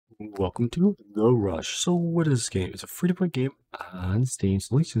Welcome to The Rush. So what is this game? It's a free-to-play game on Steam,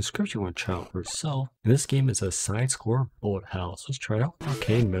 so leave subscription when try out for yourself. And this game is a side-scroller bullet hell. So let's try it out.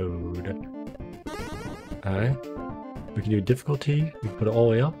 Arcade mode. Alright. We can do difficulty. We can put it all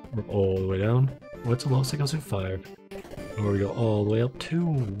the way up or all the way down. What's the lowest? It goes to 5. Or we go all the way up to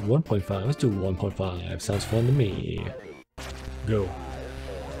 1.5. Let's do 1.5. Sounds fun to me. Go.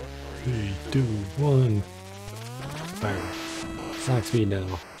 3, 2, 1. Fire. Side speed now.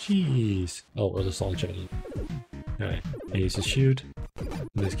 Jeez. Oh, we're just all checking. Alright. I used to shoot.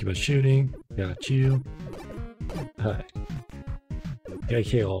 Let's keep on shooting. Got you. Alright. Gotta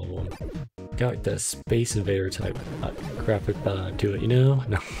kill all of them. Got like the Space Invader type graphic to it, you know?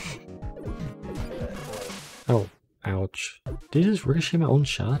 No. Oh, ouch. Did you just ricochet my own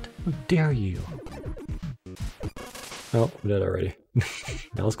shot? How dare you? Oh, I'm dead already.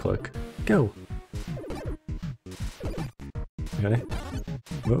 That was quick. Go! Okay.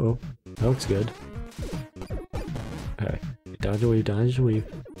 Uh-oh. That looks good. Okay. Dodge a weave, dodge a weave.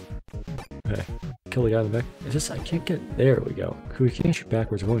 Okay. Kill the guy in the back. It's just, I can't get... There we go. We can't shoot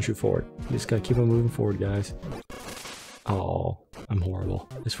backwards, we're going to shoot forward. We just gotta keep on moving forward, guys. Oh, I'm horrible.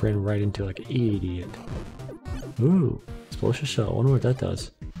 Just ran right into like an idiot. Ooh. Explosive shot. I wonder what that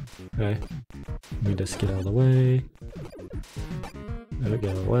does. Okay. Let me just get out of the way. Let me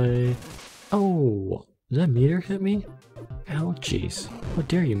get out of the way. Oh! Did that meteor hit me? Ouchies. How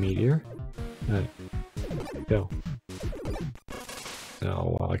dare you, meteor? Alright. Go.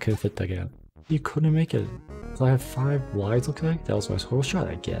 Oh, wow, I couldn't fit that gap. You couldn't make it. So I have 5 wides, looks like. That was my score. Let's try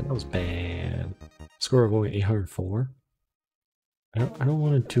that again. That was bad. Score of only 804. I don't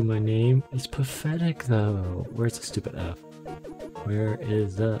want to do my name. It's pathetic, though. Where's the stupid F? Where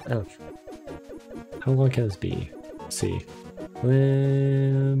is the F? How long can this be? Let's see.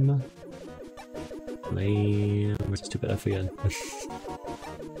 Lame. Where's the stupid F again?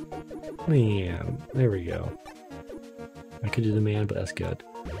 Man, there we go. I could do the man, but that's good.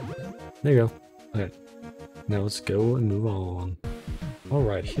 There you go. Okay. Now let's go and move on.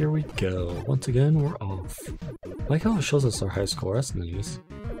 Alright, here we go. Once again, we're off. I like how it shows us our high score. That's nice.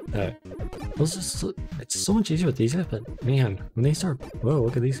 Alright. It's so much easier with these guys, but man, when they start... Whoa,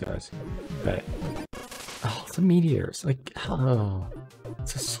 look at these guys. Alright. Oh, the meteors. Like, oh.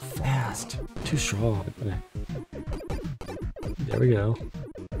 It's just so fast. Too strong. Okay. There we go.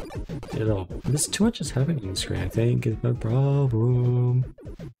 Get it all. This too much is happening on the screen, I think, is my problem.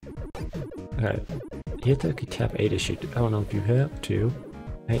 Alright. You have to tap A to shoot. I don't know if you have to.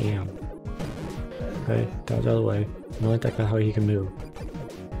 I am. Okay, dodge out of the way. I don't like that guy how he can move.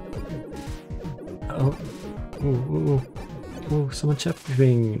 Oh. Ooh, ooh, ooh, someone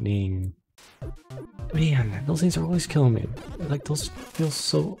chapping. Man, those things are always killing me. Like, those feel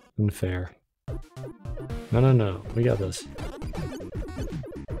so unfair. No. We got this.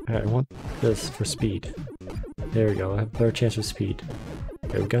 Alright, I want this for speed. There we go. I have a better chance of speed.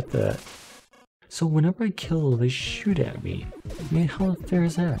 Okay, we got that. So whenever I kill, they shoot at me. Man, how fair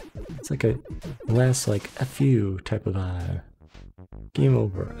is that? It's like a last, like, FU type of game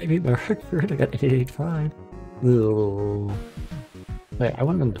over. I beat my record. I got 885. Ugh. Wait, I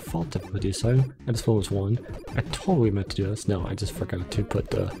went on default difficulty, so I just was 1. I totally meant to do this. No, I just forgot to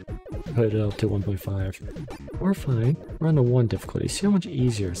put it up to 1.5. We're fine. We're on the 1 difficulty. See how much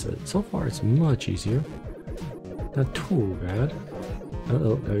easier is it? So far, it's much easier. Not too bad.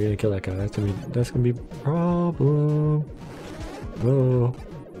 Uh-oh, we're gonna kill that guy. That's gonna be a problem. Oh.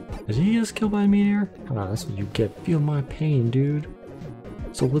 Did he just killed by a meteor? Ah, that's what you get. Feel my pain, dude.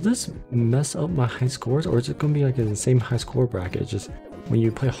 So will this mess up my high scores, or is it gonna be like in the same high score bracket? Just when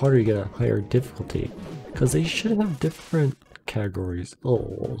you play harder, you get a higher difficulty. Because they should have different categories.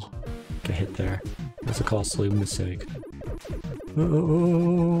 Oh, get hit there. That's a costly mistake.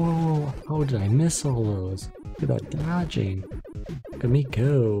 Oh, how did I miss all those? Look at that dodging. Look at me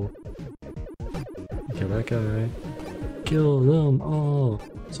go. Kill that guy. Kill them all.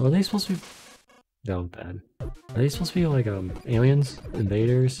 So are they supposed to be... That was bad. Are they supposed to be like aliens?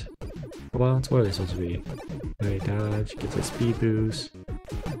 Invaders? Robots? What are they supposed to be? Okay, dodge, gets a speed boost.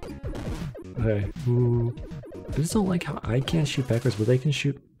 Okay, ooh. I just don't like how I can't shoot backwards, but they can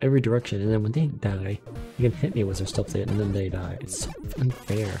shoot every direction, and then when they die, they can hit me with their stuff, and then they die. It's so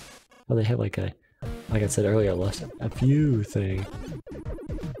unfair. Well, they have like a, like I said earlier, less a few thing.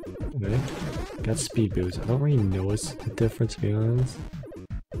 Okay, got speed boost. I don't really notice the difference, to be honest.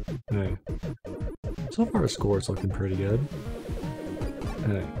 Okay. So far, our score is looking pretty good.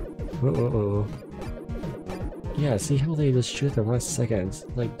 Alright. Whoa. Yeah, see how they just shoot the last seconds?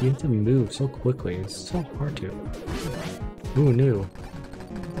 Like, you have to move so quickly. It's so hard to. Who knew?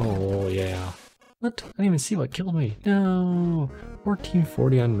 Oh, yeah. What? I didn't even see what killed me. No!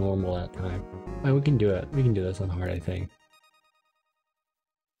 1440 on normal that time. Alright, we can do it. We can do this on hard, I think.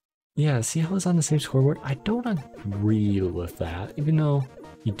 Yeah, see how it's on the same scoreboard? I don't agree with that, even though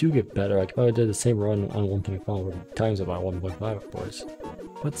you do get better. Like if I did the same run on 1.5 times about 1.5 of course.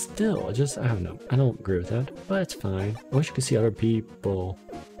 But still, I don't know. I don't agree with that, but it's fine. I wish you could see other people.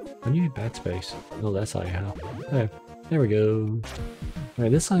 I need backspace. Oh, that's all I have. Okay, there we go.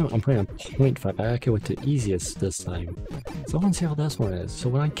 Alright, this time I'm playing on 0.5. I actually went to easiest this time. So I want to see how this one is. So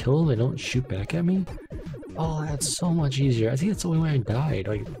when I kill them, they don't shoot back at me? Oh, that's so much easier. I think that's the only way I died.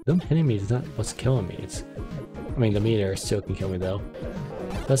 Like, them hitting me is not what's killing me. I mean, the meter still can kill me though.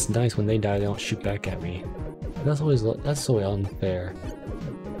 That's nice when they die, they don't shoot back at me. That's so unfair.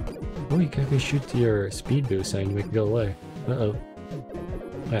 Oh, you can actually shoot your speed boost and make it go away. Uh-oh.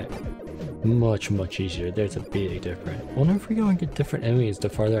 Alright. Much easier. There's a big difference. I wonder if we're going to get different enemies the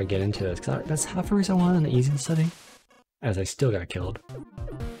farther I get into this. Cause that's half the reason I wanted an easy setting. As I still got killed.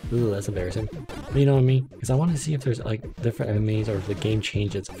 Ooh, that's embarrassing. But you know what I mean? Because I want to see if there's like different enemies or if the game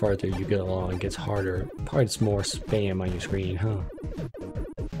changes the farther you get along. It gets harder. Probably it's more spam on your screen, huh?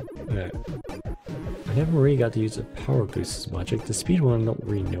 Alright. I never really got to use the power boost as much. Like the speed one, I don't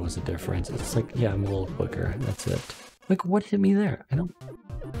really know what's the difference. It's like, yeah, I'm a little quicker. That's it. Like, what hit me there? I don't...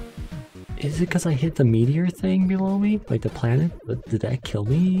 Is it because I hit the meteor thing below me? Like the planet? Did that kill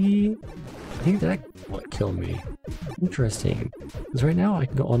me? I think that what killed me. Interesting. Because right now I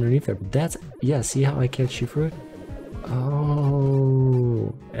can go underneath there, but that's... Yeah, see how I can't shoot for it?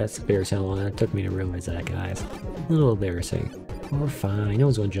 Oh... That's embarrassing. That took me to realize that, guys. A little embarrassing. We're fine. No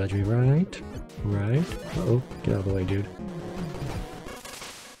one's gonna judge me, right? Right? Uh-oh. Get out of the way, dude.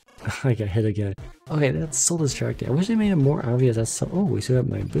 I got hit again. Okay, that's so distracting. I wish they made it more obvious. That's so... Oh, we still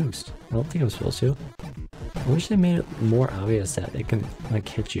got my boost. I don't think I'm supposed to. I wish they made it more obvious that it can, like,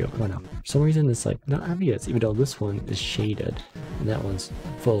 hit you. I don't know. For some reason, it's, like, not obvious, even though this one is shaded. And that one's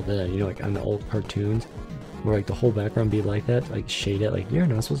full of it. You know, like, on the old cartoons, where, like, the whole background be like that, like, shaded. Like, you're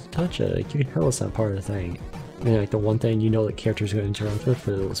not supposed to touch it. Like, you can tell it's not part of the thing. And, like, the one thing you know the character's going to interact with,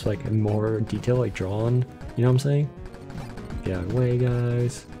 for it's, like, more detail, like, drawn. You know what I'm saying? Get out of the way,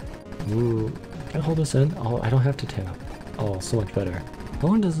 guys. Ooh. Can I hold this in? Oh, I don't have to tap. Oh, so much better. How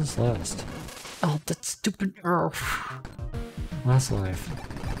long does this last? Oh, that stupid... Last life.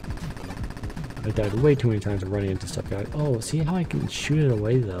 I died way too many times of running into stuff, guys. Oh, see how I can shoot it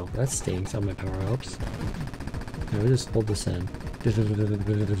away, though? That stinks on my power-ups. Yeah, we just hold this in.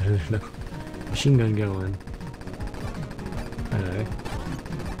 Machine gun going. Alright.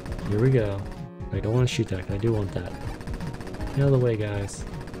 Here we go. I don't want to shoot that, I do want that. Get out of the way, guys.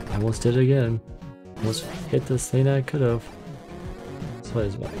 I almost did it again. Almost hit this thing that I could have. So what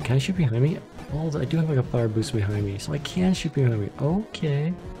is what? Can I shoot behind me? Oh, I do have like a fire boost behind me, so I can shoot behind me.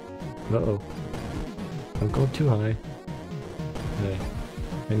 Okay. Uh-oh. Don't go too high. Okay.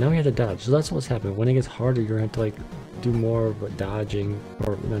 And now we have to dodge. So that's what's happening. When it gets harder, you're gonna have to like do more of a dodging,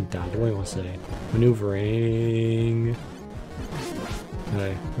 or not dodge, what do you want to say? Maneuvering.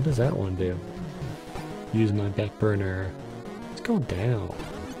 Okay. What does that one do? Use my back burner. Let's go down.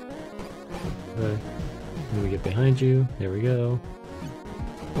 Okay. Let me get behind you. There we go.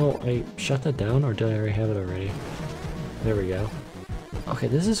 Oh, I shut that down, or did I already have it already? There we go. Okay,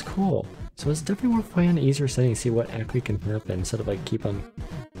 this is cool. So it's definitely worth playing an easier setting, see what actually can happen, instead of like keep on...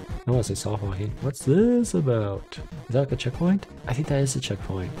 I don't want to say soft walking. What's this about? Is that like a checkpoint? I think that is a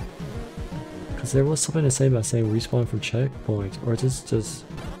checkpoint. Because there was something to say about saying respawn from checkpoints, or is this just...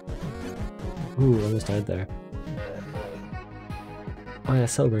 Ooh, I almost died there. Oh yeah,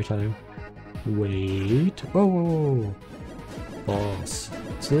 celebrate time. Wait. Whoa, whoa, whoa. Boss.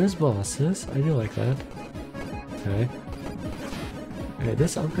 So there's bosses. I do like that. Okay. Okay,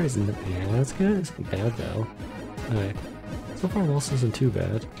 this upgrade isn't as good. It's not bad though. Alright. So far, boss isn't too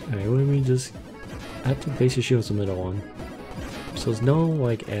bad. Alright, what do we just... I have to basically shoot the middle one. So there's no,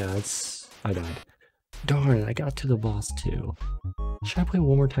 like, ads. I died. Darn, I got to the boss too. Should I play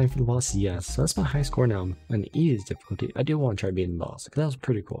one more time for the boss? Yes. So that's my high score now. On the easiest difficulty. I do want to try beating the boss, because that was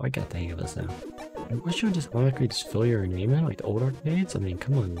pretty cool. I got the hang of this now. I wish you would just automatically just fill your name in, like the old arcades. I mean,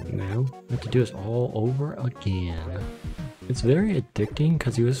 come on now. I have to do this all over again. It's very addicting,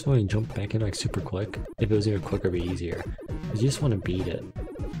 because you just want to jump back in like super quick. If it was even quicker, it'd be easier. Because you just want to beat it.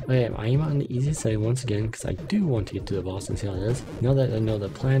 Okay, I am on the easy side once again, because I do want to get to the boss and see how it is. Now that I know the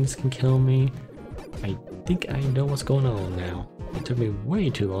planets can kill me, I think I know what's going on now. It took me way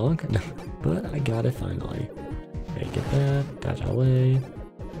too long, but I got it finally. Okay, get that, dodge away.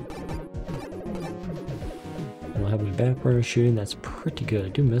 I'll have my back burner shooting, that's pretty good. I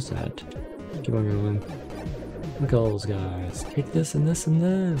do miss that. Keep on going. Look at all those guys. Take this and this and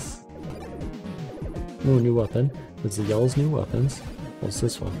this. Ooh, new weapon. It's the yellow's new weapons. What's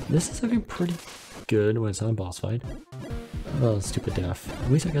this one? This is looking pretty good when it's on boss fight. Oh, stupid death.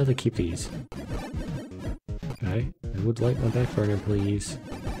 At least I got to keep these. Okay, I would like my back burner, please.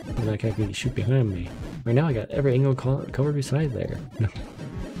 And I can't shoot behind me. Right now I got every angle covered beside there.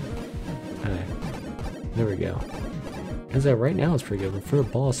 Alright, there we go. Because right now it's pretty good, but for a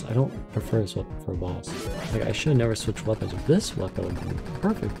boss, I don't prefer this weapon for a boss. Like, I should have never switched weapons. This weapon would be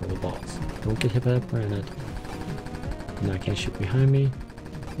perfect for the boss. Don't get hit by that planet. And I can't shoot behind me.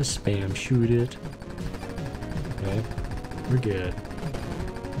 Just spam shoot it. Okay, we're good.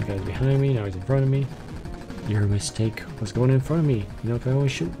 The guy's behind me, now he's in front of me. Your mistake was going in front of me. You know, I can only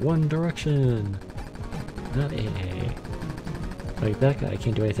shoot one direction. Not AA. Like, that guy I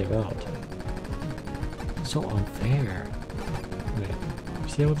can't do anything about. So unfair. Wait,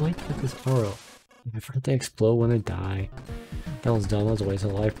 see, I would like to get this power up. I forgot to explode when I die. That was dumb. That was a waste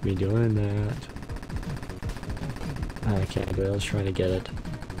of life for me doing that. I can't do it. I was trying to get it.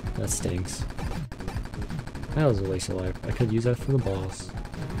 That stinks. That was a waste of life. I could use that for the boss.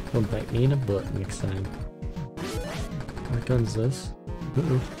 Don't bite me in the butt next time. What gun's this?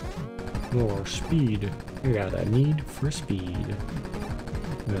 Uh-oh. More speed. You got a need for speed.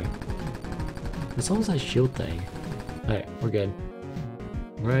 Okay. It's almost that shield thing. Alright, we're good.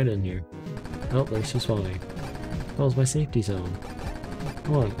 Right in here. Oh, there's just spawning. That was my safety zone.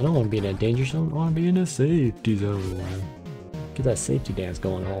 Come on, I don't want to be in a danger zone. I want to be in a safety zone. Get that safety dance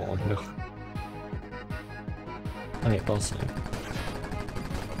going on. No. Alright, boss time.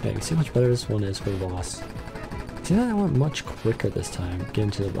 Okay, see how much better this one is for the boss. See that I went much quicker this time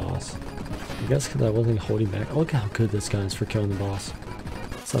getting to the boss. I guess because I wasn't holding back. Oh, look how good this gun is for killing the boss.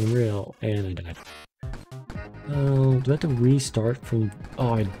 It's unreal, and I died. Oh, do I have to restart from...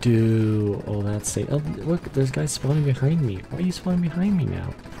 Oh, I do. Oh, that's safe. Oh, look, there's guys spawning behind me. Why are you spawning behind me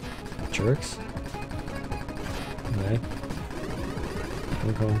now? Jerks. Okay.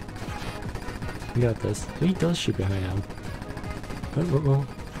 Okay. We got this. He does shoot behind him.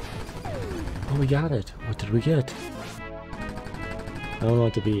 Oh, we got it. What did we get? I don't know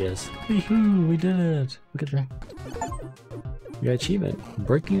what the B is. Woohoo! We did it! Look at that. We got achievement.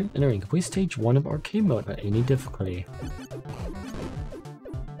 Breaking and entering. Complete stage 1 of arcade mode at any difficulty.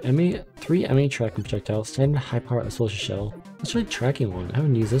 3 enemy tracking projectiles. Standard high power explosive shell. Let's try tracking one. I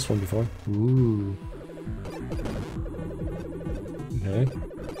haven't used this one before. Ooh. Okay.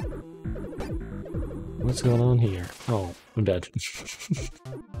 What's going on here? Oh, I'm dead.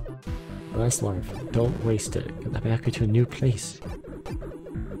 Last life. Don't waste it. Get that back to a new place.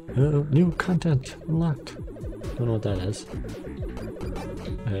 Oh, new content unlocked. Don't know what that is.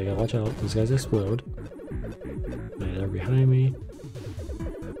 I gotta watch out. These guys explode. Okay, they're behind me.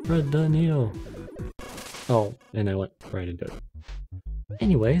 Thread the needle. Oh, and I went right into it.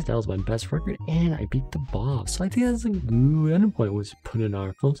 Anyways, that was my best record, and I beat the boss. So I think that's a good end point. Was put in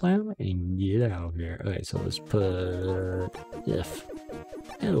our film slam and get out of here. Okay, so let's put if.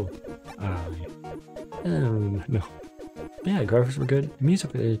 Oh, no. Yeah, graphics were good,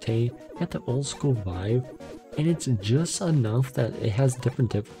 music was entertaining, got the old school vibe, and it's just enough that it has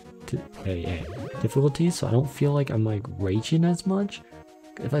different difficulties, so I don't feel like I'm like raging as much.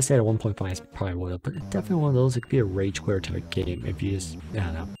 If I stayed at 1.5, I probably would have, but it's definitely one of those. It could be a rage quit type game if you just, I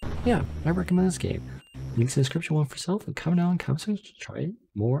don't know. Yeah, I recommend this game. Links in the description one for yourself, and comment down in the comment section to try it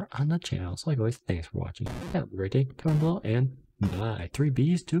more on the channel. So like always, thanks for watching. Have a great day, comment below, and bye. 3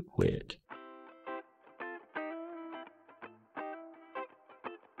 B's to quit.